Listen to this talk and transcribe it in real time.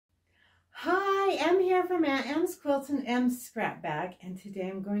Em here from Aunt Em's Quilts and Em's Scrap Bag, and today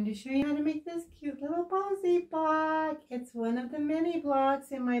I'm going to show you how to make this cute little posy block. It's one of the mini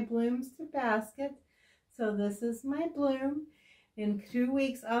blocks in my Blooms to Basket. So this is my bloom. In 2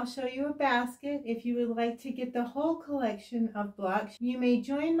 weeks I'll show you a basket. If you would like to get the whole collection of blocks, you may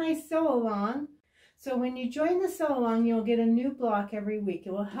join my sew along. So when you join the sew along, you'll get a new block every week.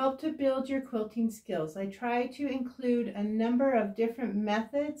 It will help to build your quilting skills. I try to include a number of different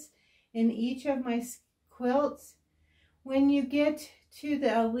methods in each of my quilts. When you get to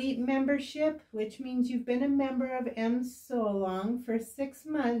the elite membership, which means you've been a member of Em's Sew Along for 6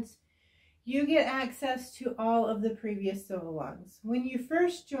 months, you get access to all of the previous sew alongs. When you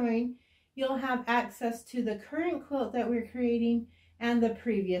first join, you'll have access to the current quilt that we're creating and the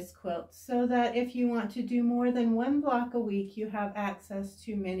previous quilt, so that if you want to do more than 1 block a week, you have access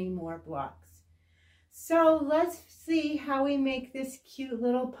to many more blocks. So let's see how we make this cute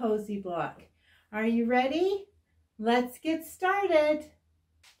little posy block. Are you ready? Let's get started.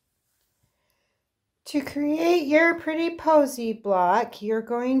 To create your pretty posy block, you're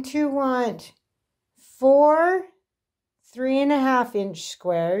going to want 4 3.5 inch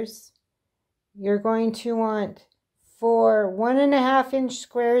squares. You're going to want 4 1.5 inch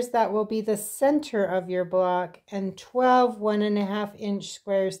squares that will be the center of your block, and 12 1.5 inch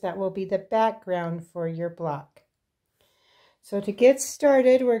squares that will be the background for your block. So to get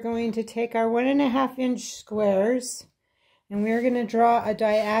started, we're going to take our 1.5 inch squares and we're going to draw a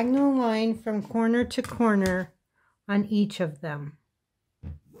diagonal line from corner to corner on each of them,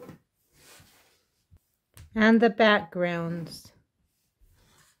 and the backgrounds.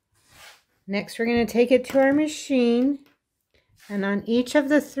 Next, we're going to take it to our machine, and on each of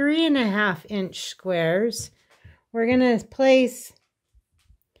the 3.5 inch squares, we're going to place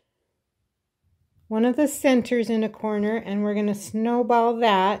one of the centers in a corner, and we're going to snowball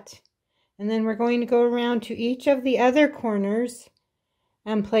that. And then we're going to go around to each of the other corners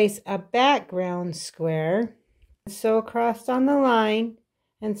and place a background square, sew across on the line,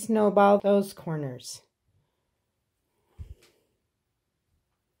 and snowball those corners.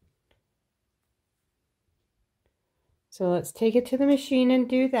 So let's take it to the machine and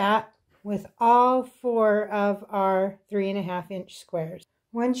do that with all 4 of our 3.5 inch squares.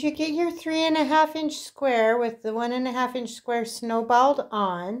 Once you get your 3.5 inch square with the 1.5 inch square snowballed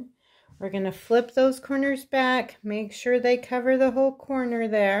on, we're going to flip those corners back, make sure they cover the whole corner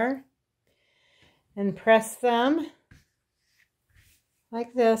there, and press them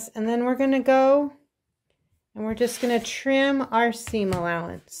like this. And then we're going to go and we're just going to trim our seam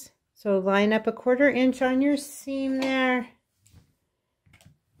allowance. So line up 1/4 inch on your seam there,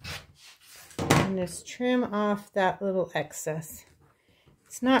 and just trim off that little excess.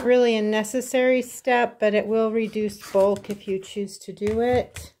 It's not really a necessary step, but it will reduce bulk if you choose to do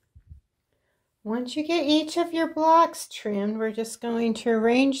it. Once you get each of your blocks trimmed, we're just going to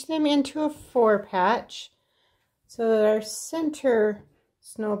arrange them into a 4 patch so that our center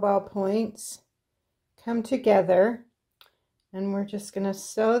snowball points come together. And we're just going to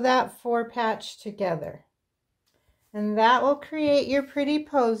sew that 4 patch together. And that will create your pretty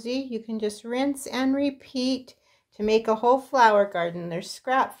posy. You can just rinse and repeat to make a whole flower garden. They're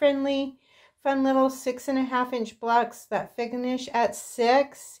scrap friendly, fun little 6.5 inch blocks that finish at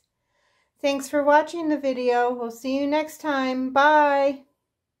 6. Thanks for watching the video. We'll see you next time. Bye.